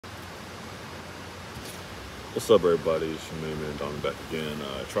What's up, everybody? It's your main man Don back again.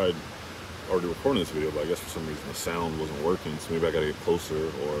 I tried already recording this video, but I guess for some reason the sound wasn't working, so maybe I gotta get closer,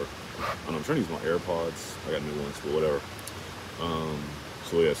 or I don't know, I'm trying to use my AirPods. I got new ones, but whatever.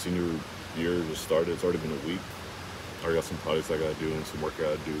 So yeah, senior year just started. It's already been a week. I already got some projects I gotta do and some work I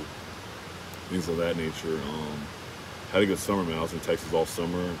gotta do, things of that nature. Had a good summer, man. I was in Texas all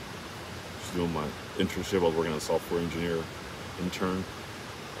summer, just doing my internship. I was working as a software engineer intern.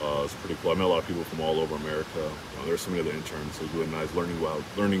 It's pretty cool. I met a lot of people from all over America. There's so many other interns, so it was really nice learning about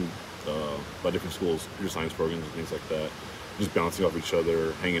different schools, computer science programs and things like that. Just bouncing off each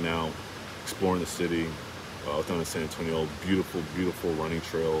other, hanging out, exploring the city. I was down in San Antonio, beautiful, beautiful running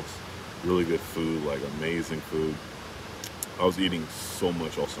trails, really good food, like amazing food. I was eating so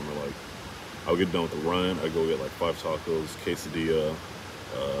much all summer. Like, I would get done with the run, I'd go get like 5 tacos, quesadilla,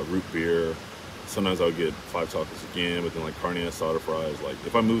 root beer. Sometimes I would get 5 tacos again, but then like carne asada fries. Like,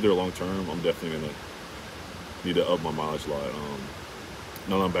 if I move there long term, I'm definitely gonna need to up my mileage a lot.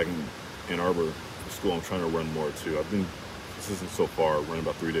 Now that I'm back in Ann Arbor school, I'm trying to run more too. I've been consistent so far, running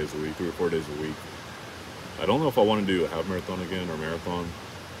about 3 days a week, 3 or 4 days a week. I don't know if I want to do a half marathon again or marathon,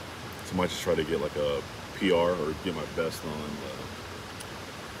 so I might just try to get like a PR or get my best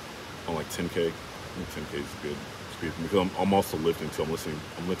on like 10K. I think 10K is good speed for me, because I'm also lifting too. I'm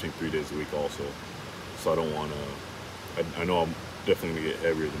lifting 3 days a week also, so I don't want to. I know I'm definitely gonna get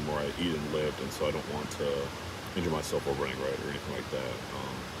heavier the more I eat and lift, and so I don't want to injure myself while running, right, or anything like that.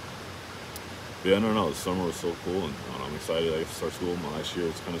 But yeah, I don't know. The summer was so cool, and I'm excited. I get to start school. My last year,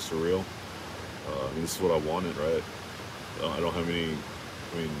 it's kind of surreal. I mean, this is what I wanted, right? I don't have any.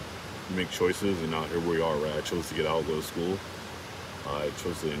 I mean, you make choices, and now here we are, right? I chose to get out, go to school. I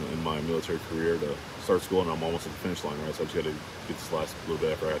chose to, in my military career, to start school, and I'm almost at the finish line, right? So I just got to get this last little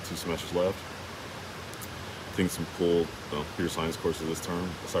bit after I got 2 semesters left. I think some cool computer science courses this term,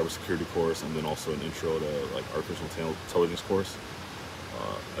 a cybersecurity course, and then also an intro to like artificial intelligence course.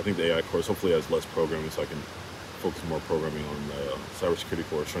 I think the AI course hopefully has less programming, so I can focus more programming on the cybersecurity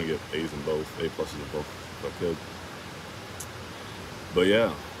course, trying to get A's in both, A pluses in both if I could. But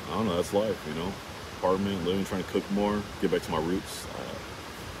yeah, I don't know, that's life, you know. Apartment, living, trying to cook more, get back to my roots.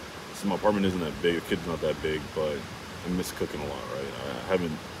 So my apartment isn't that big, the kitchen's not that big, but I miss cooking a lot, right?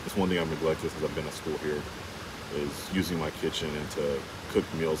 It's one thing I've neglected since I've been at school here, is using my kitchen and to cook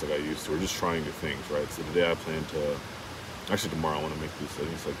meals like I used to, or just trying new things, right? So today I plan to, actually tomorrow I want to make this, I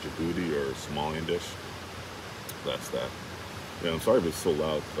think it's like Djibouti or Somalian dish. That's that. Yeah, I'm sorry if it's so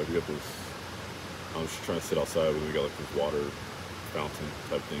loud, because we got this, I'm just trying to sit outside, and we got like this water fountain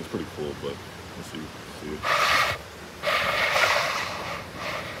type thing. It's pretty cool, but let's see it.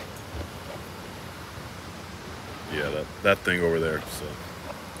 Yeah, that thing over there. So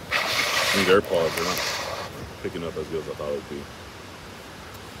these AirPods are not picking up as good as I thought it would be.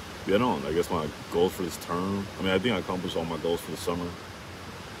 Yeah, I guess my goals for this term, I mean, I think I accomplished all my goals for the summer.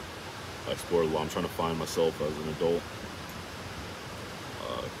 I explored a lot. I'm trying to find myself as an adult.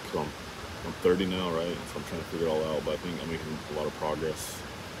 Because I'm 30 now, right? So I'm trying to figure it all out, but I think I'm making a lot of progress.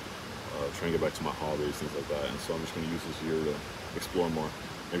 Trying to get back to my hobbies, things like that. And so I'm just going to use this year to explore more.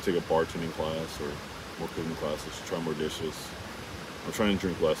 Maybe take a bartending class or more cooking classes, try more dishes. I'm trying to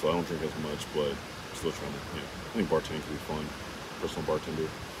drink less, so I don't drink as much, but I'm still trying to, I think bartending can be fun. Personal bartender.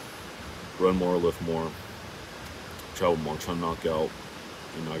 Run more, lift more, travel more, try to knock out.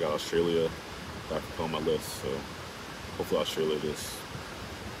 I got Australia, Africa on my list, so hopefully Australia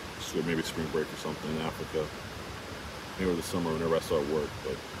maybe spring break or something in Africa. Maybe over the summer whenever I start work,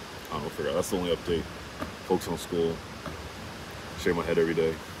 but I don't know, figure out. That's the only update. Focus on school. Shave my head every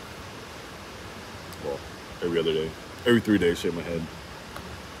day. Well, every other day. Every 3 days, shave my head.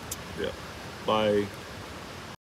 Yeah. Bye.